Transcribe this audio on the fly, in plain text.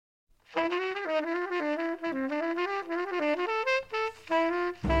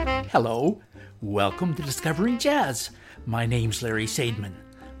Hello, welcome to Discovering Jazz. My name's Larry Sadman.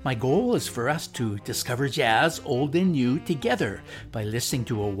 My goal is for us to discover jazz, old and new, together by listening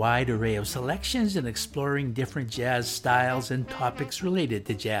to a wide array of selections and exploring different jazz styles and topics related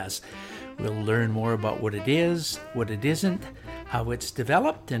to jazz. We'll learn more about what it is, what it isn't, how it's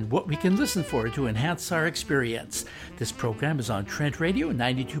developed, and what we can listen for to enhance our experience. This program is on Trent Radio,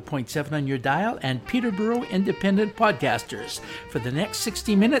 92.7 on your dial, and Peterborough Independent Podcasters. For the next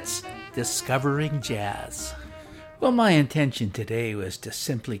 60 minutes, Discovering Jazz. Well, my intention today was to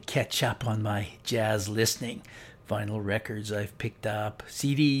simply catch up on my jazz listening. Vinyl records I've picked up,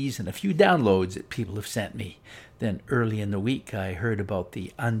 CDs, and a few downloads that people have sent me. Then early in the week, I heard about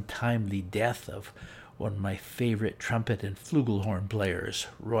the untimely death of one of my favorite trumpet and flugelhorn players,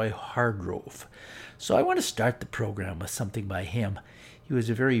 Roy Hargrove. So I want to start the program with something by him. He was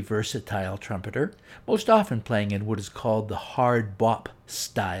a very versatile trumpeter, most often playing in what is called the hard bop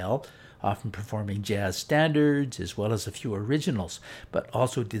style, often performing jazz standards as well as a few originals, but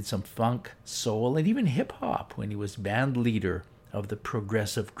also did some funk, soul, and even hip-hop when he was band leader of the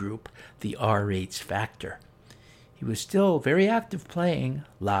progressive group, the RH Factor. He was still very active playing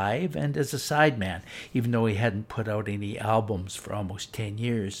live and as a sideman, even though he hadn't put out any albums for almost 10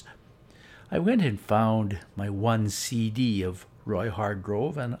 years. I went and found my one CD of Roy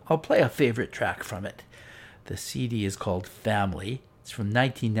Hargrove, and I'll play a favorite track from it. The CD is called Family. It's from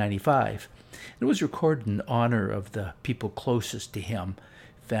 1995. It was recorded in honor of the people closest to him,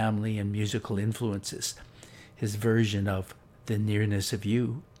 family and musical influences. His version of The Nearness of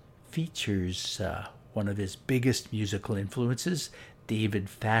You features one of his biggest musical influences, David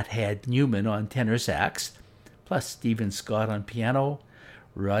Fathead Newman on tenor sax, plus Stephen Scott on piano,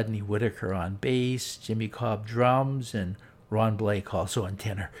 Rodney Whittaker on bass, Jimmy Cobb drums, and Ron Blake also on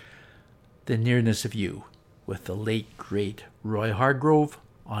tenor. The Nearness of You, with the late, great Roy Hargrove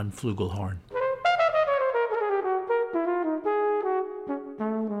on flugelhorn.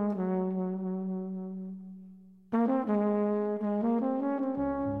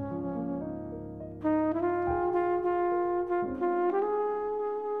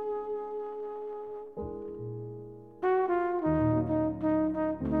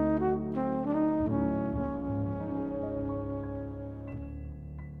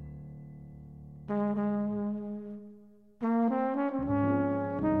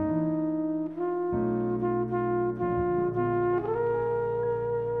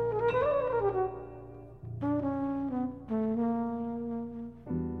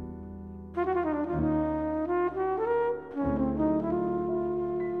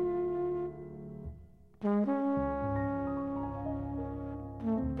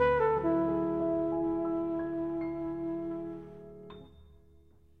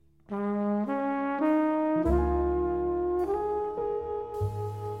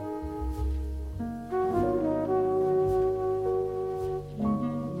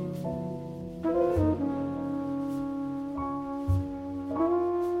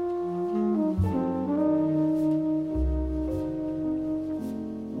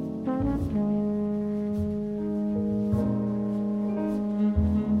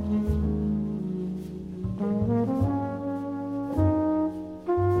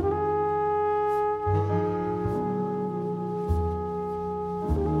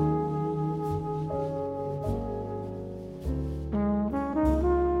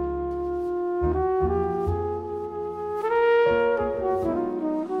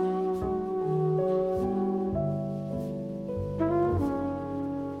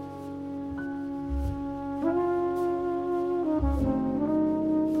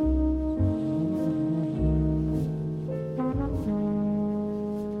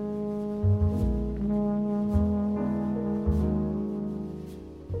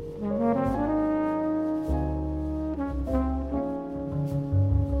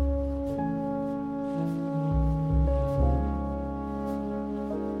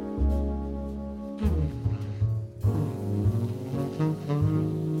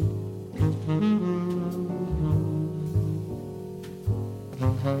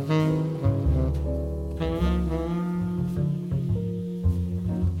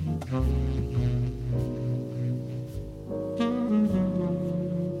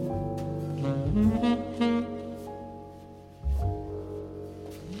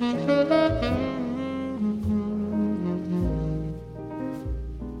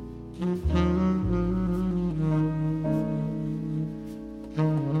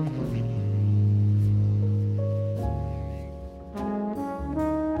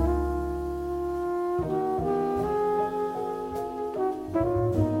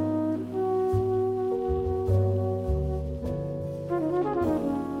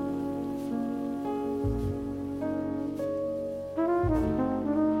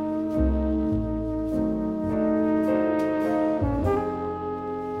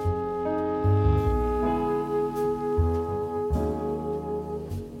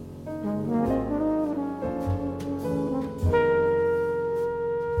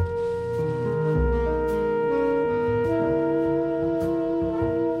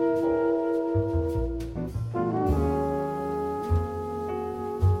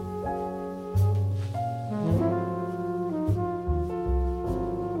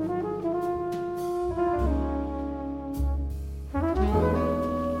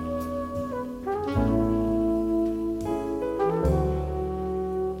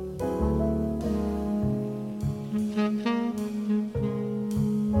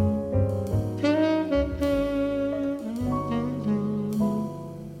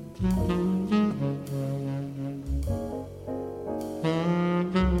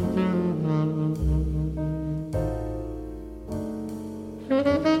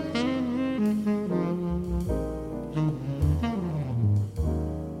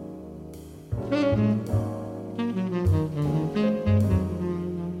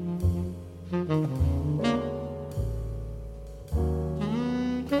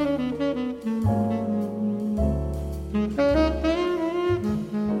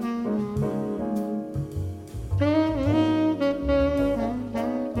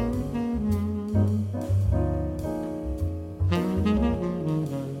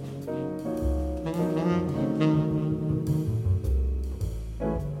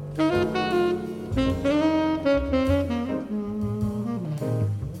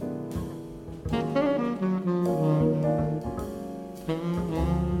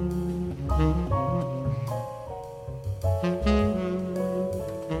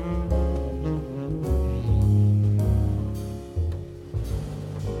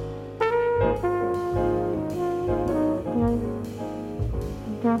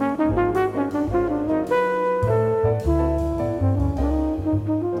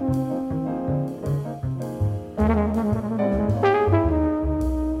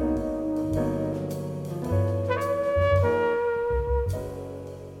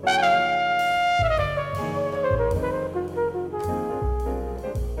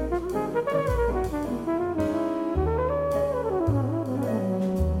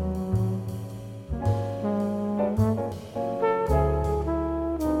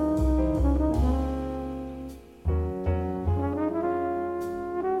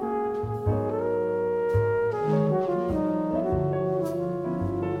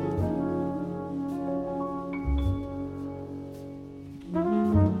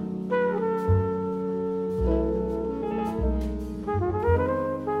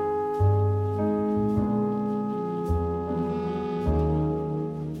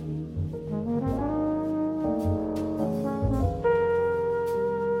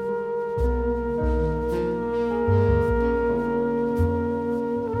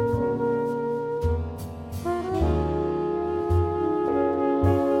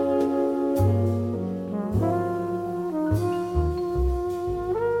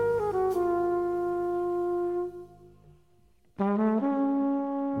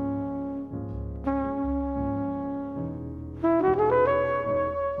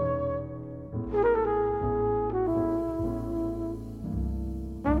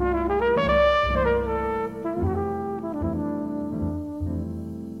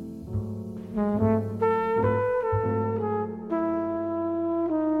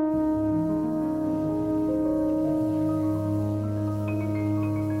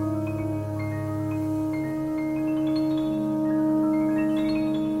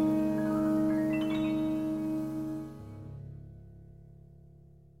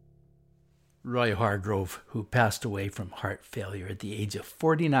 Roy Hargrove, who passed away from heart failure at the age of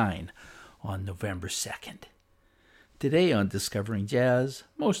 49 on November 2nd. Today on Discovering Jazz,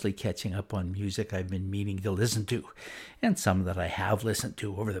 mostly catching up on music I've been meaning to listen to, and some that I have listened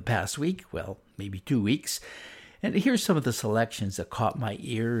to over the past week, well, maybe 2 weeks. And here's some of the selections that caught my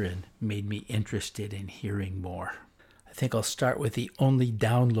ear and made me interested in hearing more. I think I'll start with the only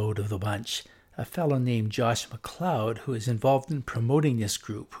download of the bunch. A fellow named Josh McLeod, who is involved in promoting this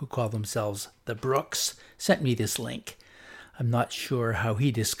group, who call themselves the Brooks, sent me this link. I'm not sure how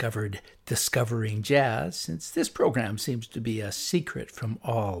he discovered Discovering Jazz, since this program seems to be a secret from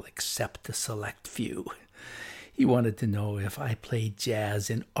all except a select few. He wanted to know if I played jazz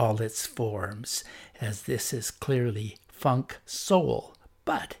in all its forms, as this is clearly funk soul,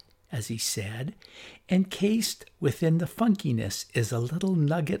 but, as he said, encased within the funkiness is a little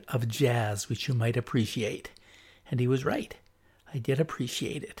nugget of jazz which you might appreciate. And he was right. I did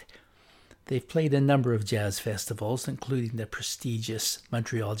appreciate it. They've played a number of jazz festivals, including the prestigious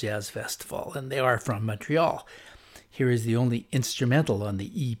Montreal Jazz Festival, and they are from Montreal. Here is the only instrumental on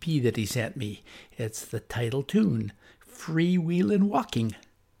the EP that he sent me. It's the title tune, Freewheelin' Walking,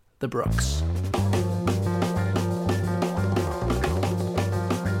 the Brooks.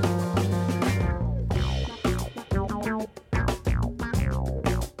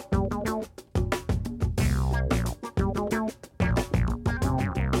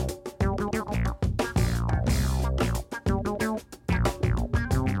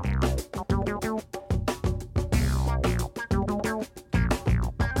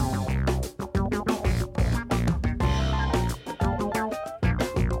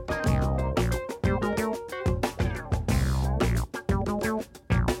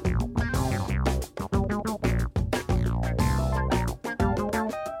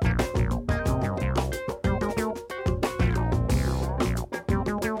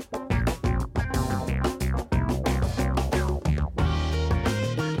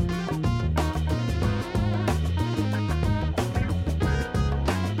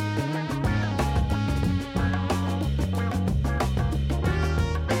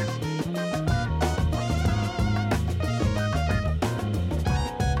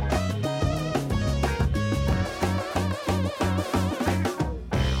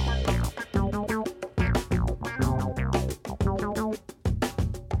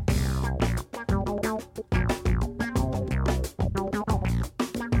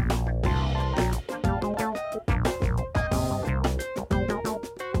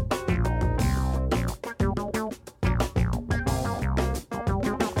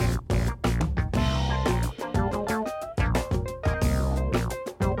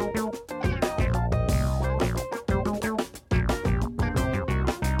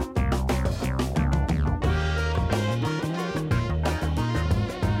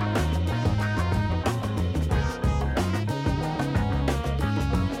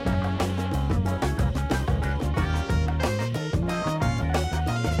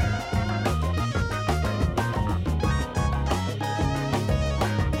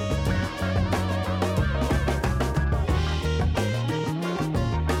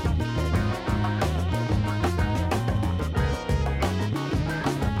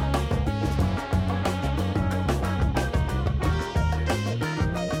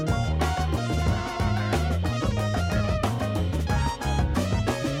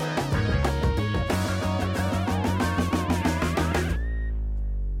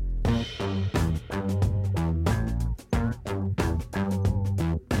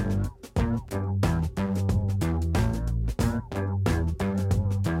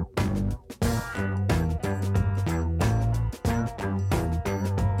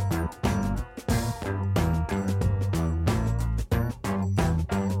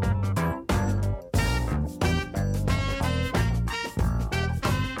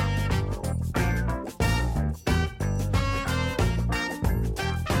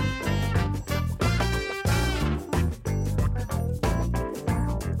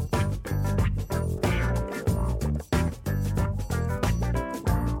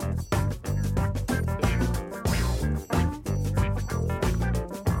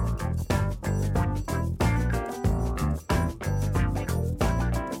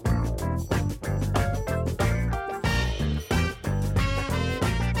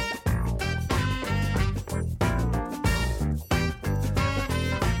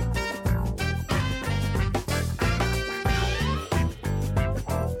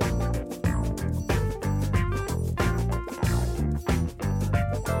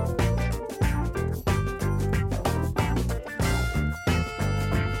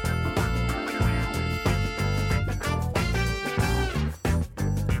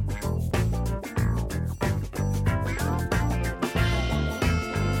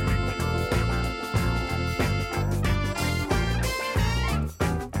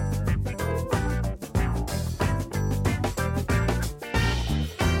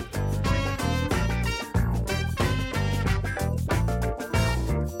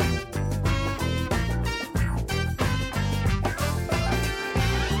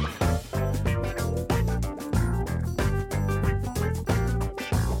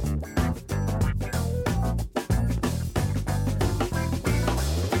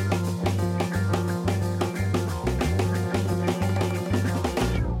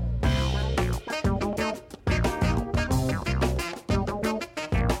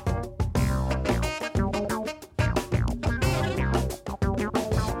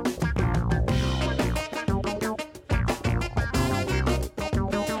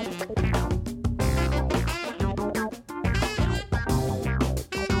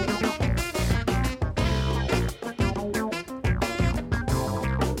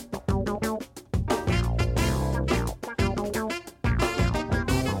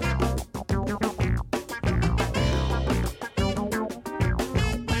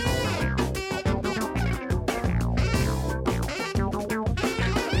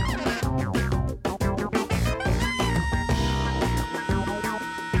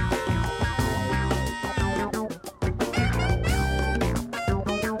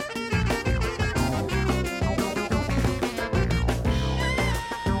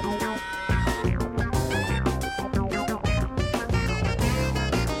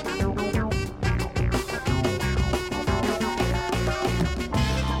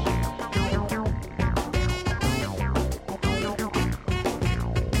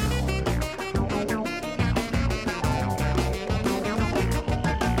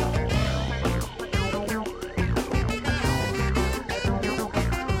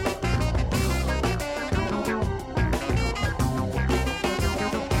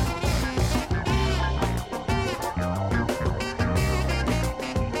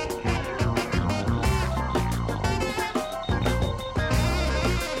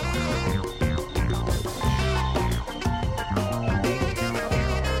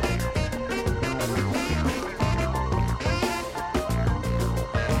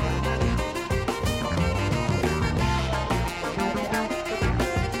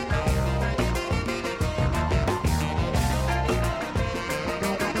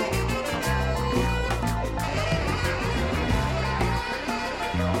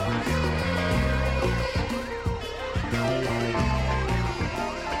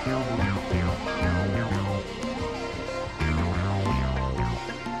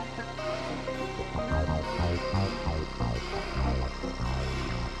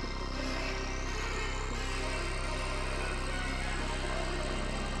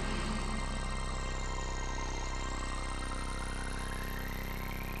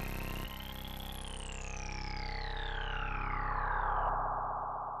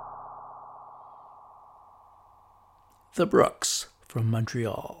 The Brooks from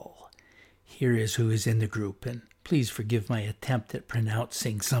Montreal. Here is who is in the group, and please forgive my attempt at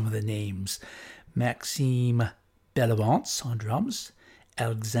pronouncing some of the names. Maxime Bellavance on drums,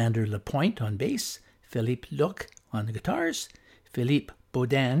 Alexander Lapointe on bass, Philippe Luc on the guitars, Philippe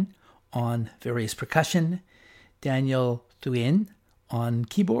Baudin on various percussion, Daniel Thuin on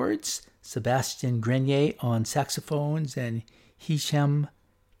keyboards, Sebastian Grenier on saxophones, and Hisham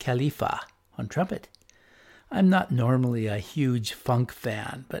Khalifa on trumpet. I'm not normally a huge funk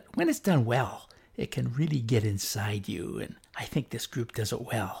fan, but when it's done well, it can really get inside you, and I think this group does it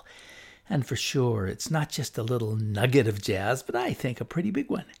well. And for sure, it's not just a little nugget of jazz, but I think a pretty big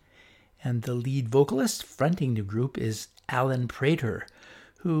one. And the lead vocalist fronting the group is Alan Prater,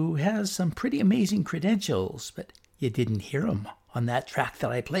 who has some pretty amazing credentials, but you didn't hear him on that track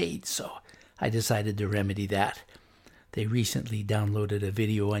that I played, so I decided to remedy that. They recently downloaded a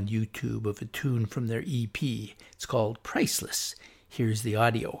video on YouTube of a tune from their EP. It's called Priceless. Here's the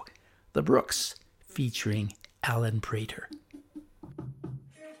audio. The Brooks, featuring Alan Prater.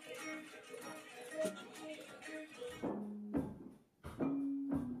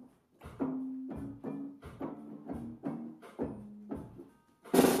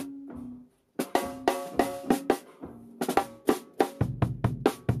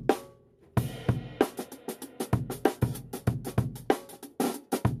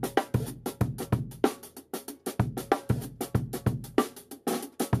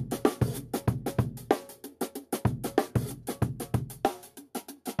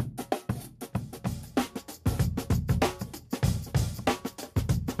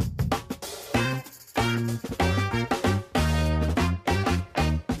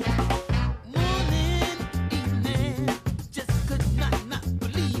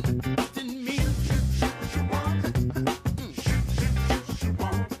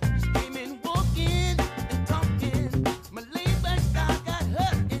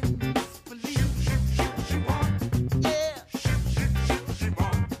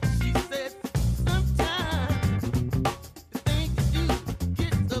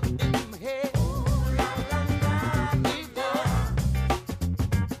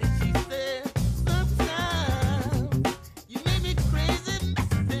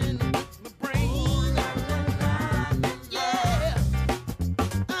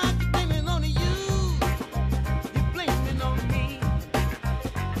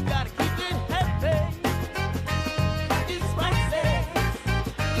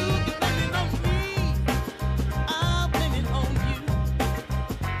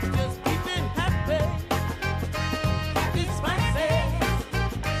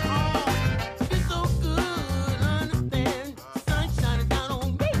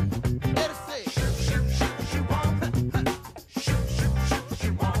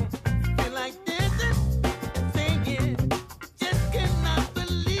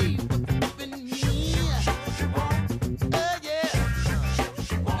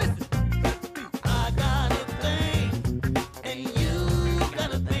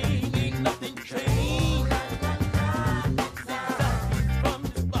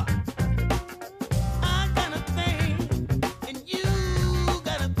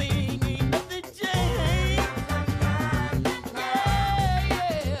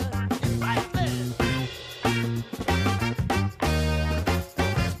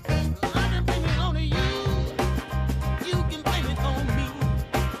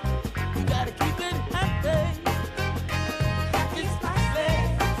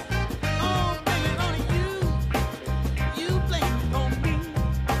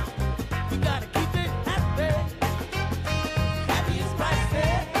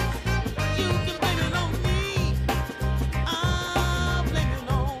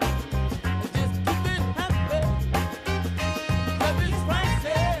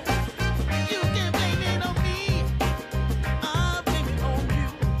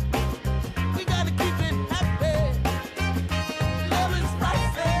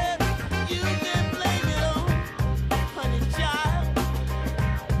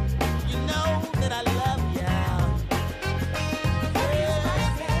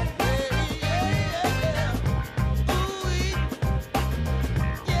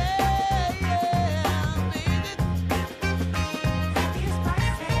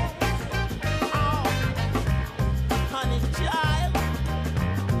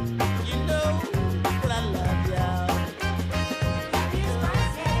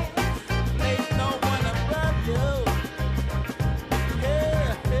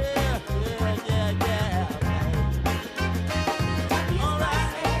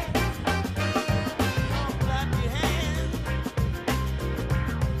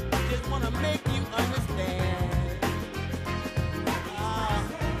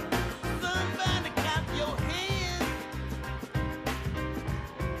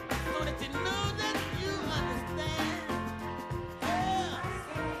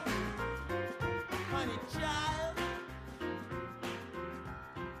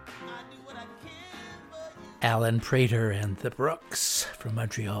 Alan Prater and the Brooks from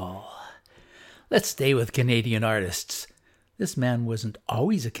Montreal. Let's stay with Canadian artists. This man wasn't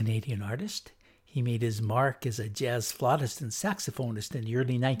always a Canadian artist. He made his mark as a jazz flautist and saxophonist in the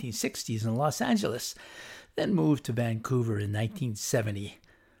early 1960s in Los Angeles, then moved to Vancouver in 1970.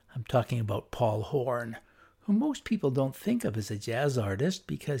 I'm talking about Paul Horn, who most people don't think of as a jazz artist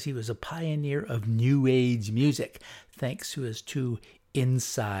because he was a pioneer of New Age music, thanks to his 2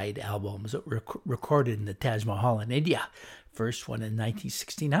 Inside albums that were recorded in the Taj Mahal in India, first one in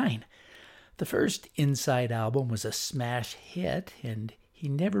 1969. The first Inside album was a smash hit, and he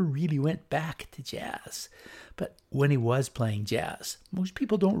never really went back to jazz. But when he was playing jazz, most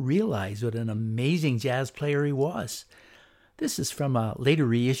people don't realize what an amazing jazz player he was. This is from a later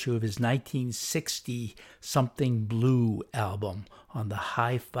reissue of his 1960 Something Blue album on the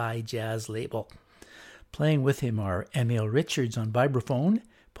Hi-Fi Jazz label. Playing with him are Emil Richards on vibraphone,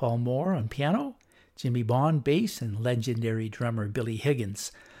 Paul Moore on piano, Jimmy Bond bass, and legendary drummer Billy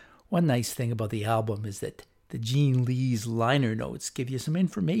Higgins. One nice thing about the album is that the Gene Lee's liner notes give you some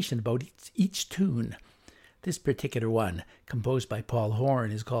information about each tune. This particular one, composed by Paul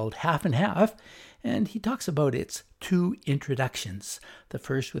Horn, is called Half and Half, and he talks about its 2 introductions. The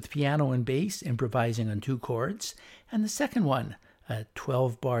first with piano and bass improvising on 2 chords, and the second one, a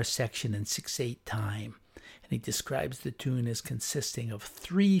 12-bar section in 6/8 time. And he describes the tune as consisting of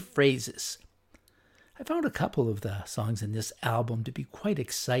 3 phrases. I found a couple of the songs in this album to be quite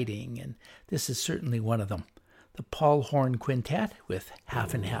exciting, and this is certainly one of them. The Paul Horn Quintet with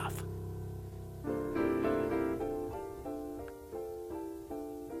Half and Half.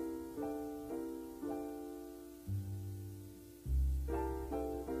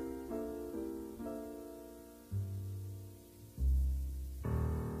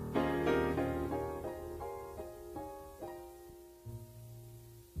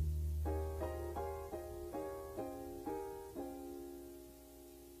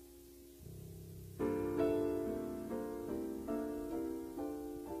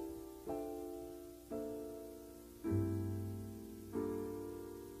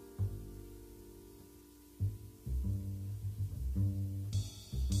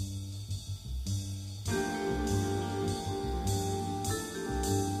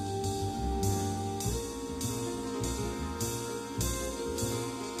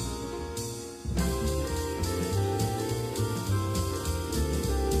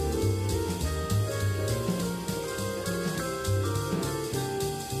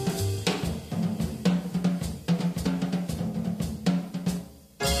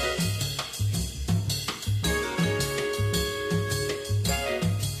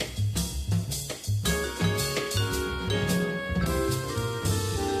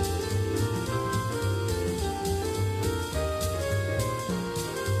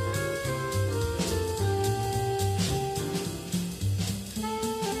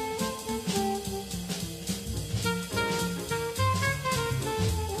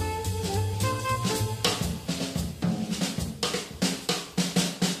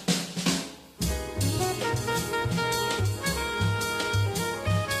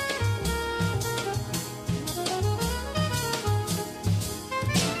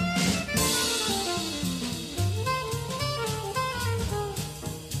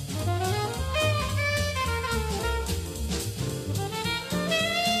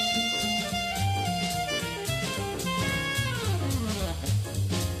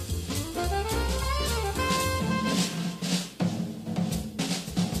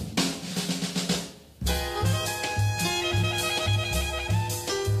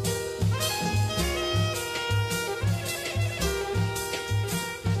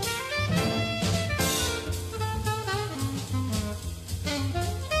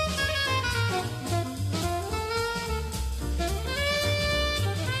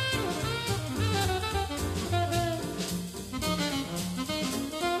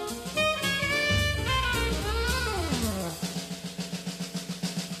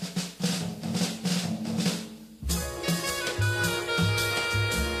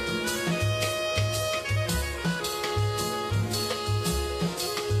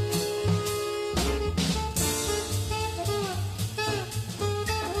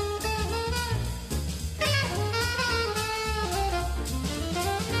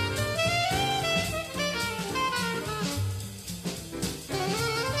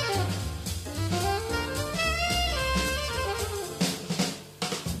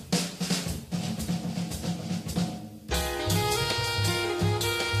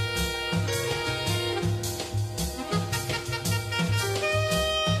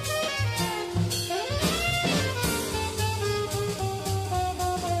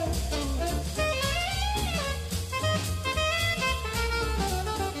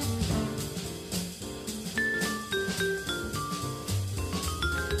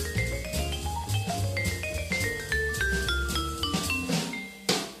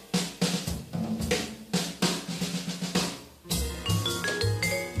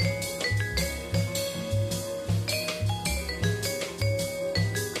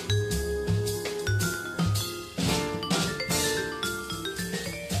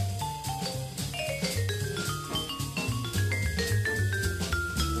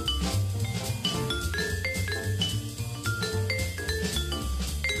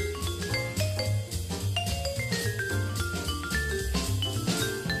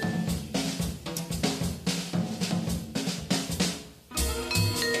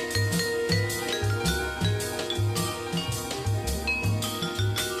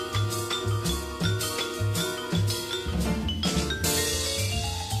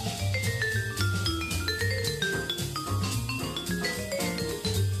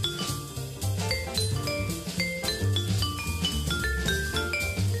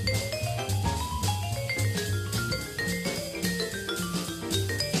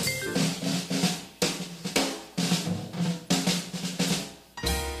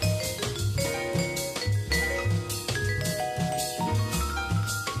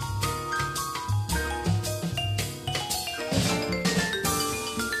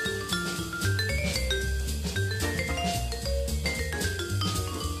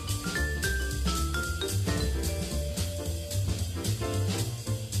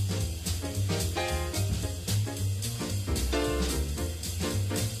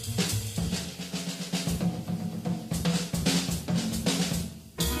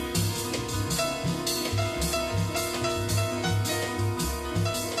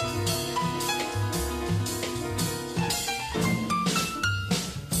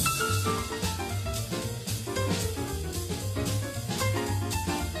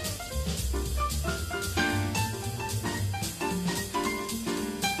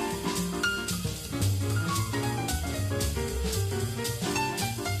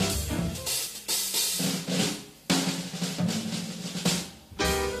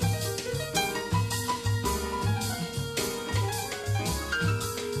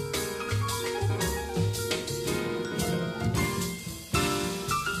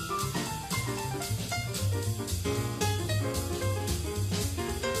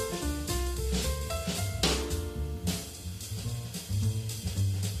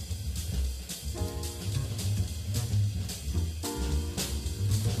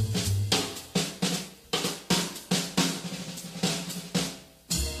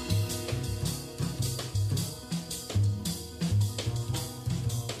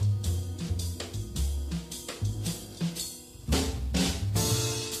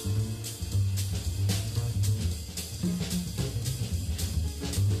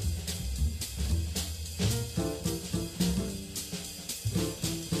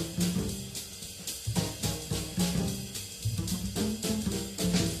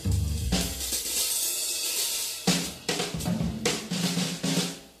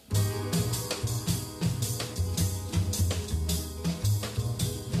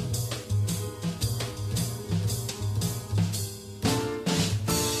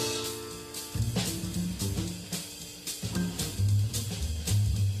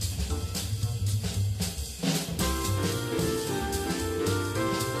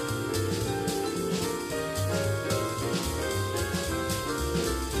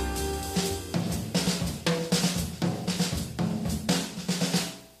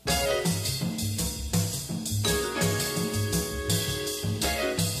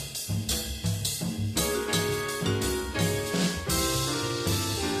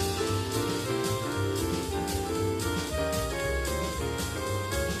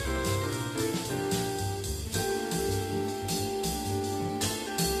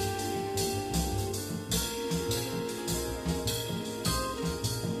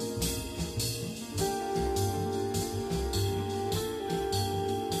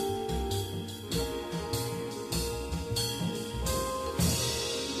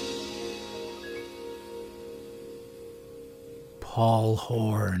 Paul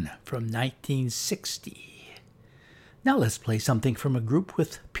Horn from 1960. Now let's play something from a group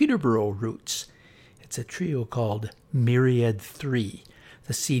with Peterborough roots. It's a trio called Myriad 3.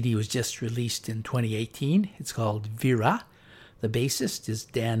 The CD was just released in 2018. It's called Vera. The bassist is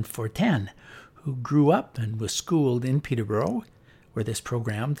Dan Fortin, who grew up and was schooled in Peterborough, where this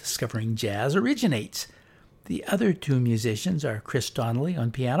program, Discovering Jazz, originates. The other two musicians are Chris Donnelly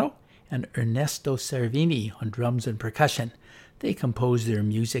on piano and Ernesto Cervini on drums and percussion. They compose their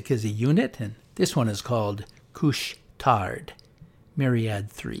music as a unit, and this one is called Couche Tard,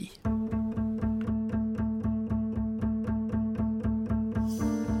 Myriad 3.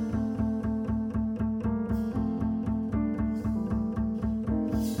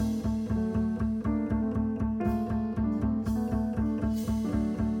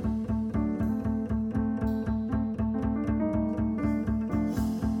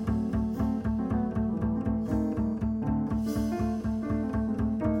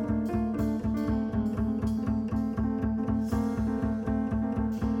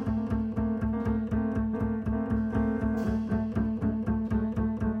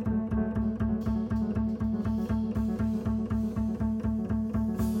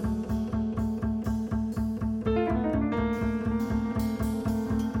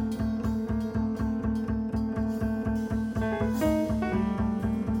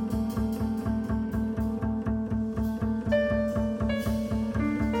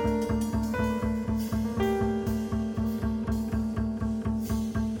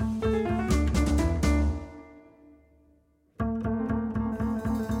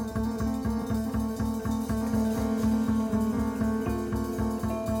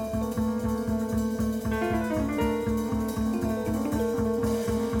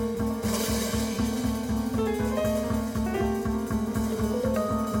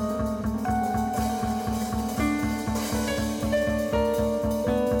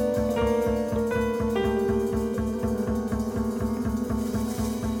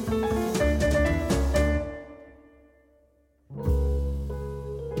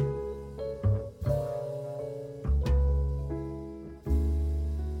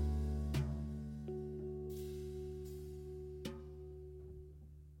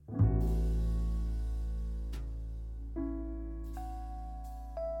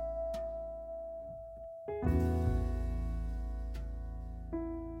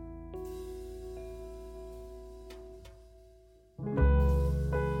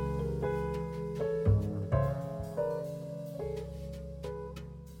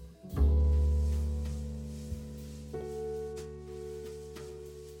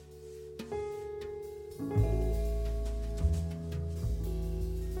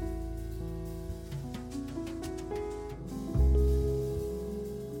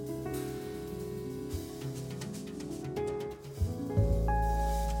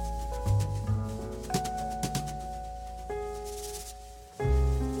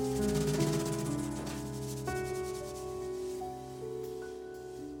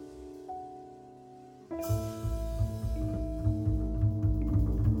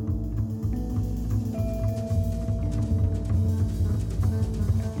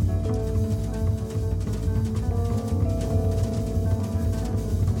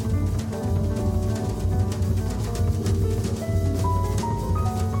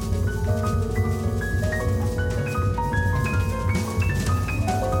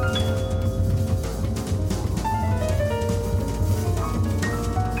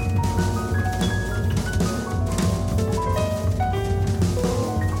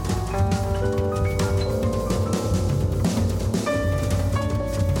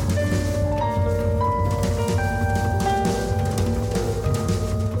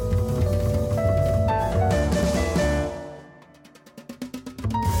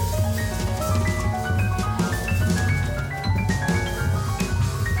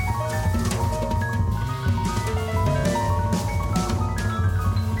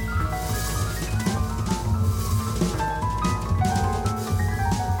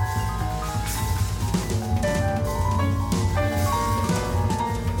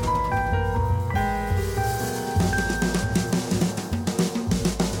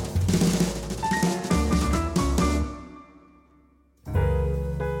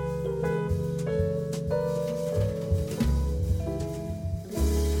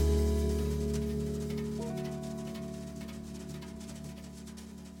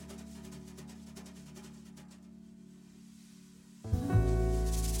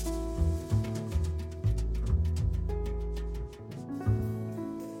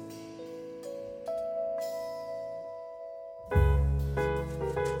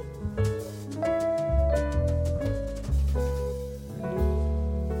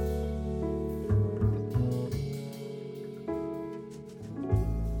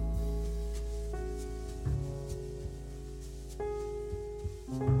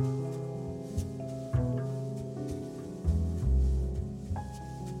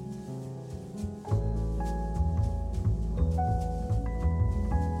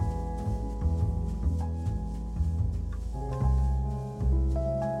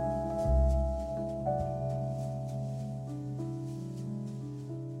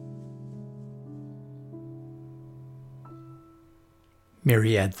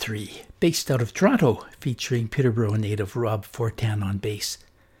 Myriad 3, based out of Toronto, featuring Peterborough native Rob Fortan on bass.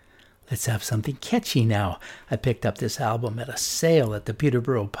 Let's have something catchy now. I picked up this album at a sale at the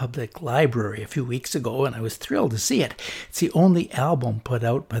Peterborough Public Library a few weeks ago, and I was thrilled to see it. It's the only album put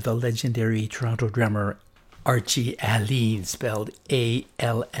out by the legendary Toronto drummer Archie Alleyne, spelled Alleyne,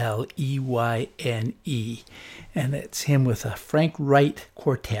 and it's him with a Frank Wright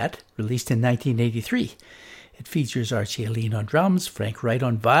Quartet, released in 1983. It features Archie Alleyne on drums, Frank Wright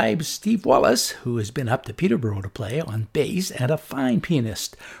on vibes, Steve Wallace, who has been up to Peterborough to play, on bass, and a fine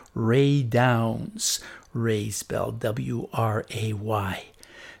pianist, Ray Downs. Ray spelled W-R-A-Y.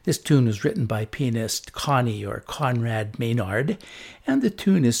 This tune was written by pianist Connie or Conrad Maynard, and the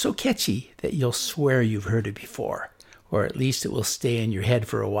tune is so catchy that you'll swear you've heard it before, or at least it will stay in your head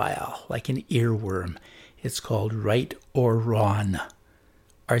for a while, like an earworm. It's called Right or Wrong.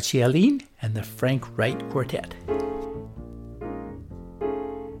 Archie Alleyne and the Frank Wright Quartet.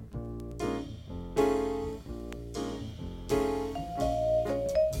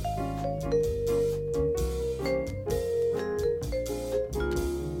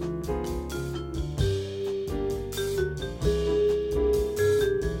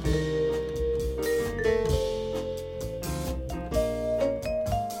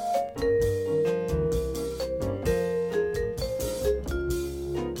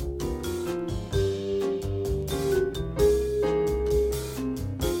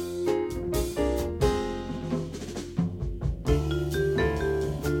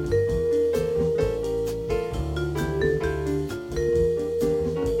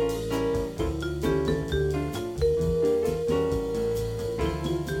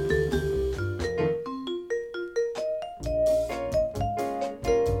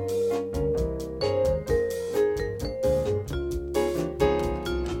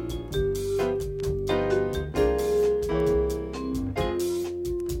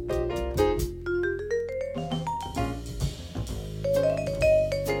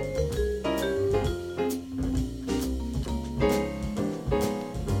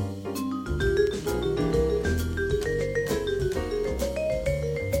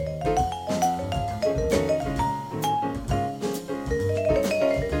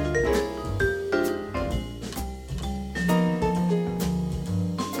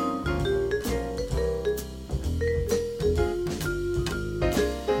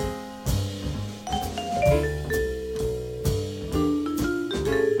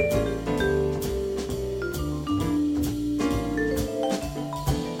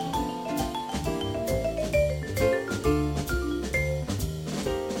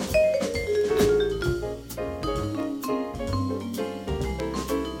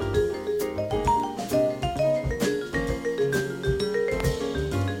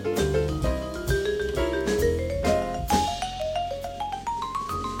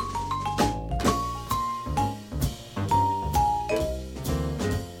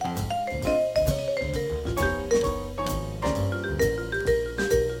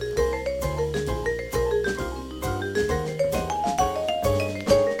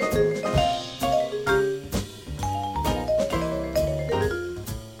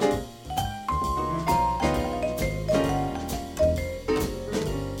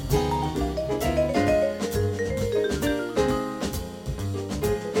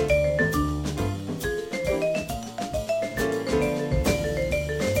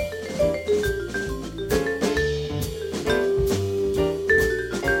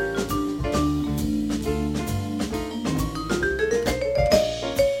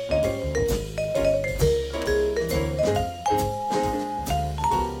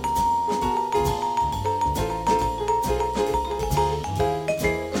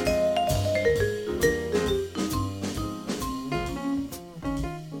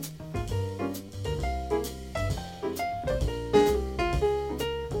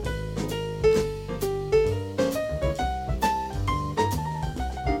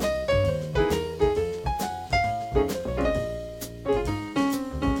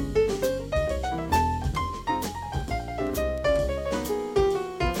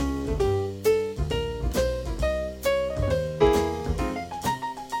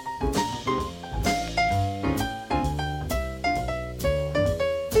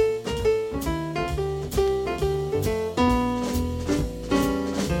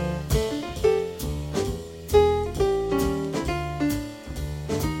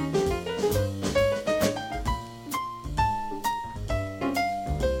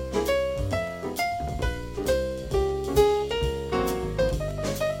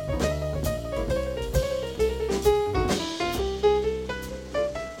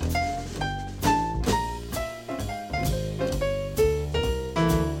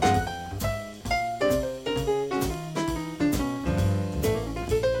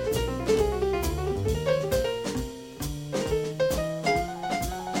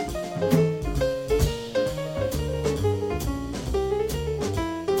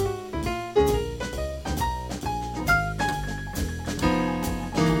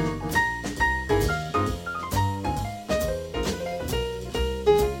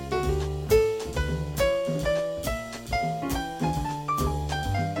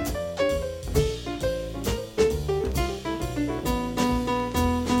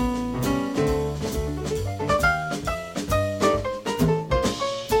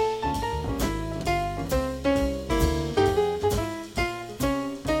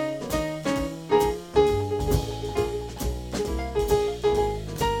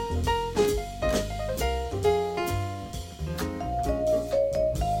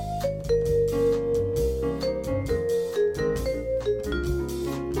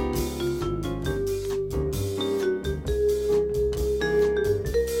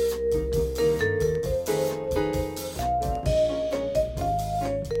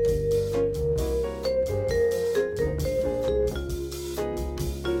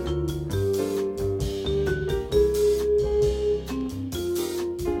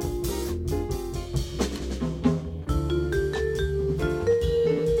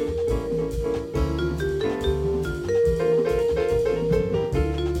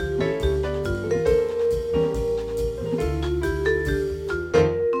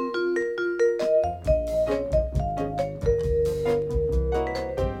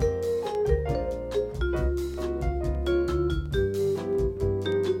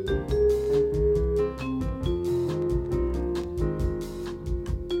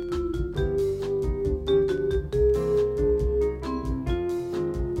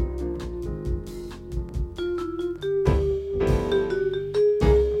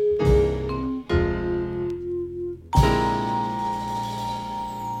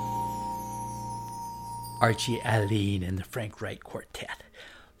 Archie Alleyne and the Frank Wright Quartet.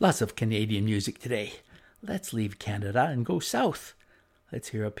 Lots of Canadian music today. Let's leave Canada and go south. Let's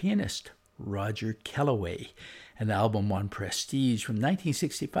hear a pianist, Roger Kellaway, an album on Prestige from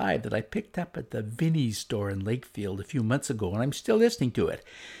 1965 that I picked up at the Vinnie's store in Lakefield a few months ago, and I'm still listening to it.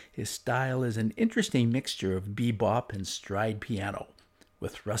 His style is an interesting mixture of bebop and stride piano.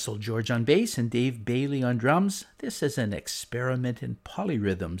 With Russell George on bass and Dave Bailey on drums, this is an experiment in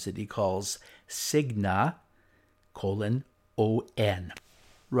polyrhythms that he calls Signa: ON.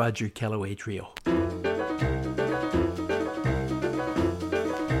 Roger Kellaway Trio.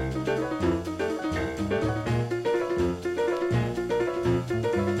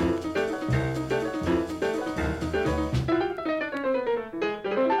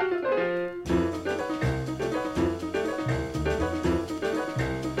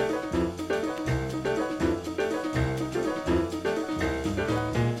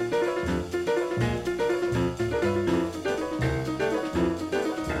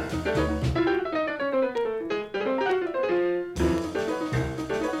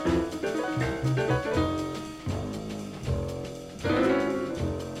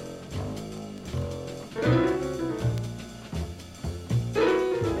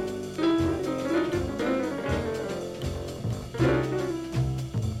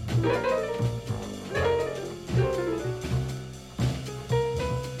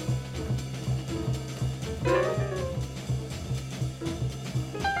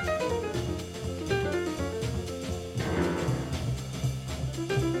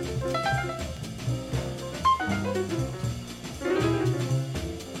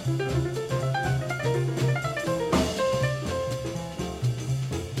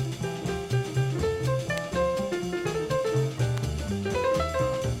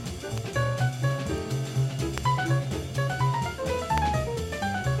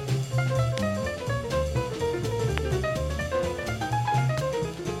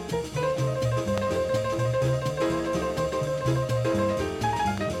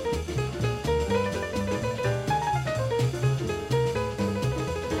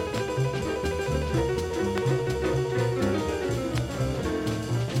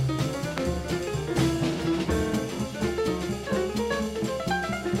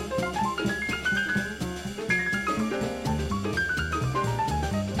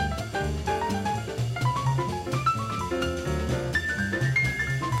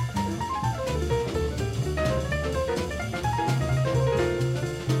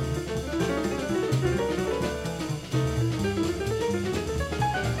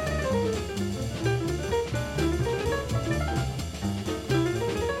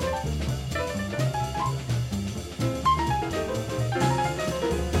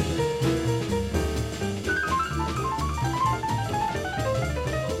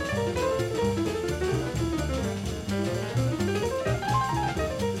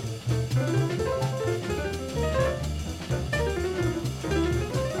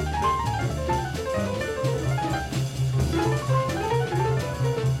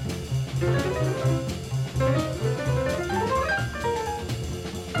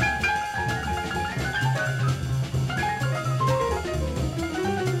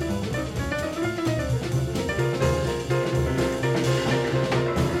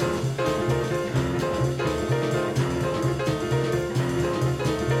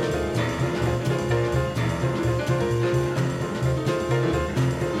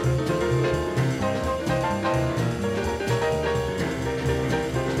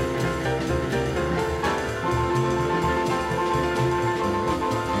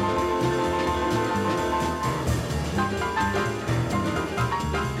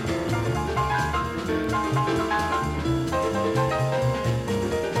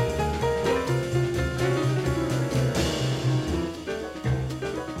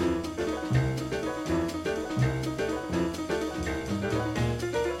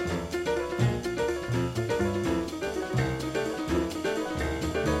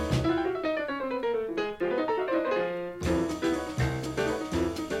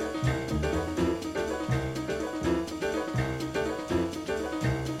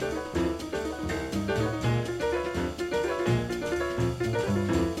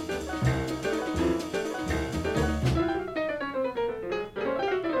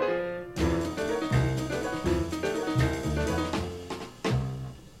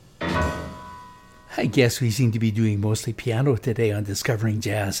 I guess we seem to be doing mostly piano today on Discovering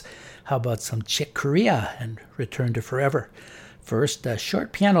Jazz. How about some Chick Corea and Return to Forever? First, a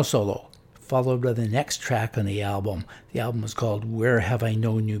short piano solo, followed by the next track on the album. The album was called Where Have I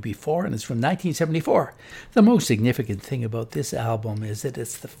Known You Before, and it's from 1974. The most significant thing about this album is that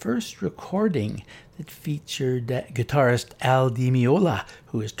it's the first recording that featured guitarist Al Di Meola,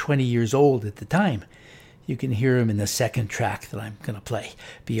 who was 20 years old at the time. You can hear him in the second track that I'm going to play,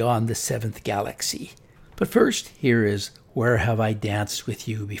 Beyond the Seventh Galaxy. But first, here is Where Have I Danced With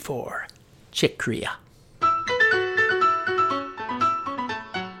You Before? Chick Corea.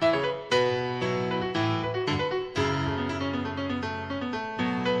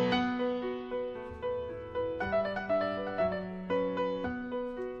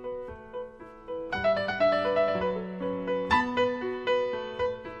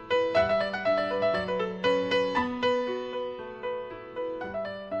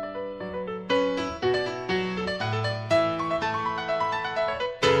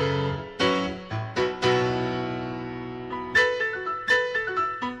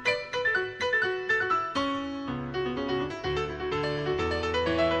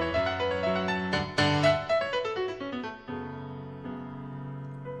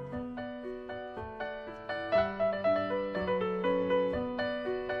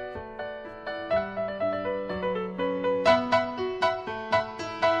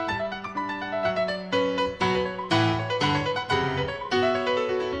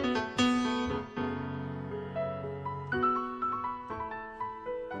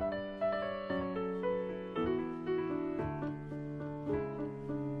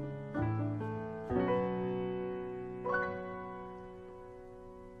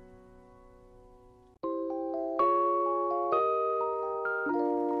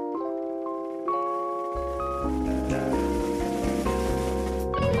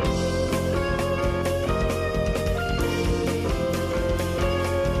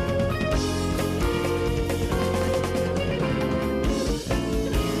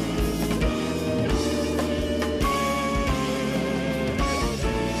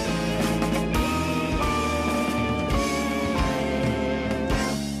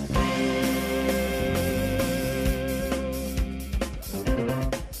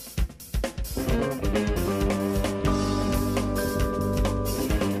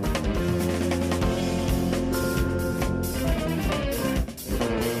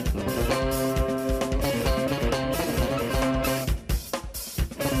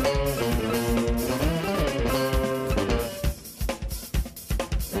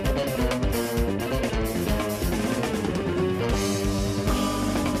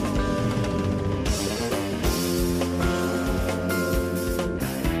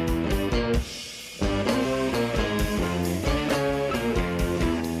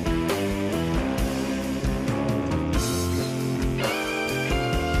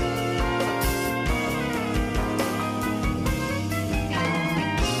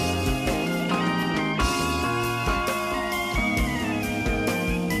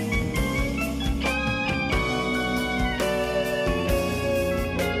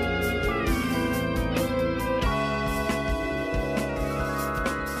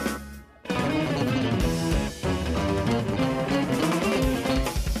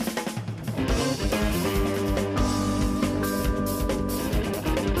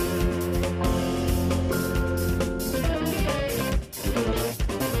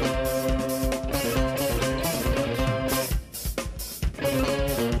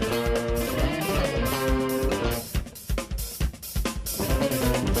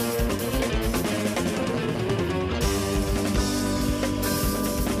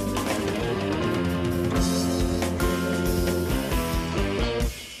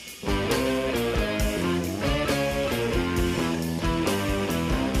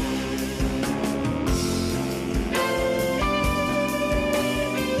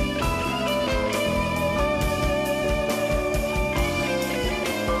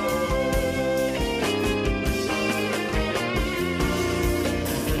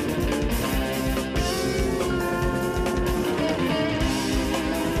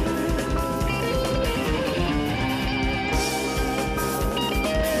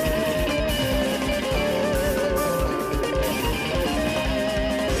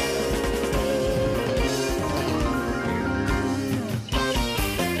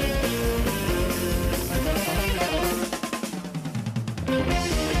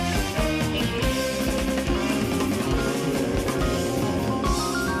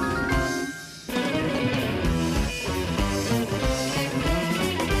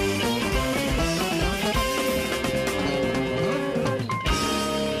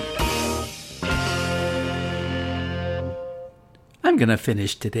 going to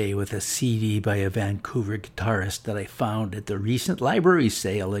finish today with a CD by a Vancouver guitarist that I found at the recent library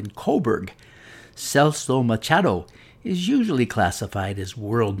sale in Cobourg. Celso Machado is usually classified as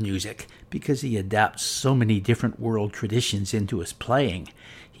world music because he adapts so many different world traditions into his playing.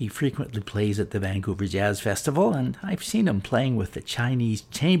 He frequently plays at the Vancouver Jazz Festival, and I've seen him playing with the Chinese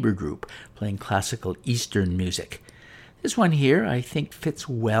Chamber Group, playing classical Eastern music. This one here, I think, fits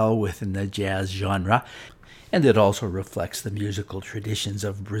well within the jazz genre, and it also reflects the musical traditions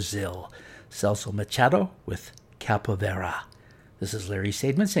of Brazil. Celso Machado with Capoeira. This is Larry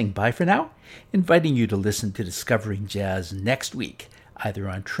Sadman saying bye for now, inviting you to listen to Discovering Jazz next week, either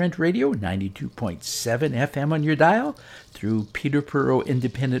on Trent Radio 92.7 FM on your dial, through Peterborough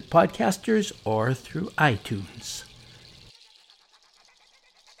Independent Podcasters, or through iTunes.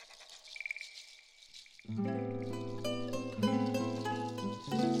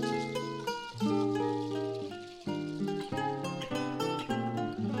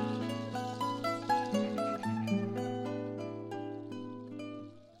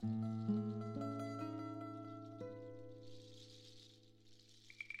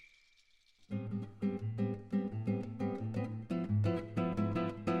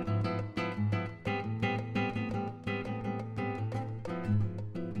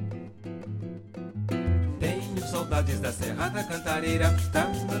 Saudades da Serra da Cantareira,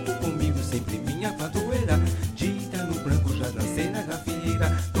 trago comigo sempre minha padroeira. Dita no branco já dancei na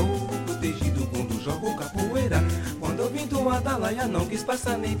gafieira, tô protegido quando jogo capoeira. Quando eu vim do Atalaia não quis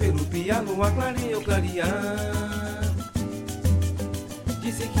passar nem pelo piano, aclarei eu clarear.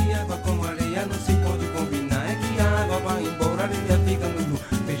 Disse que água com areia não se pode combinar, é que a água vai embora, a areia fica no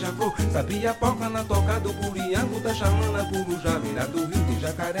beija-flor. Sabia polca na toca do Buriango, da Xamana, Burujá, do Rio de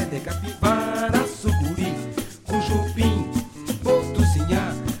Jacaré, de Capivara, Sucuri, Cujupim,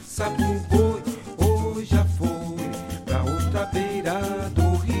 Botucinhá, Sapo Boi, hoje já foi pra outra beira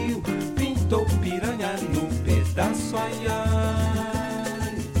do rio, pintou piranha no pedaço, ai,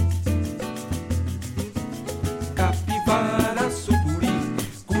 ai. Capivara, Sucuri,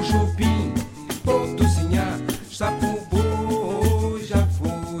 Cujupim, Botucinhá, Sapo Boi, já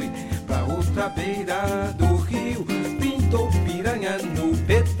foi pra outra beira do rio, pintou piranha no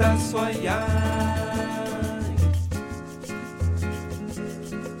pedaço, ai, ai.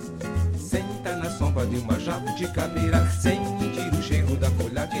 De uma jabuticabeira, sentir o cheiro da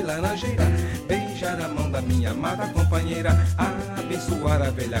folha de laranjeira, beijar a mão da minha amada companheira, abençoar a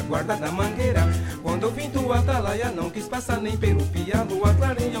velha guarda da mangueira. Quando eu vim do Atalaia não quis passar nem pelo pialo,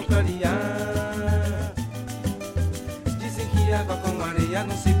 aclarei ao clarear. Dizem que água com areia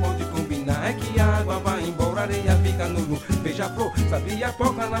não se pode combinar, é que a água vai embora, a areia fica no beija-flor. Sabia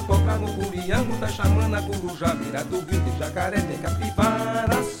polca na toca no Buriango, da Xamana, Burujá, do Rio de Jacaré, de Capivara,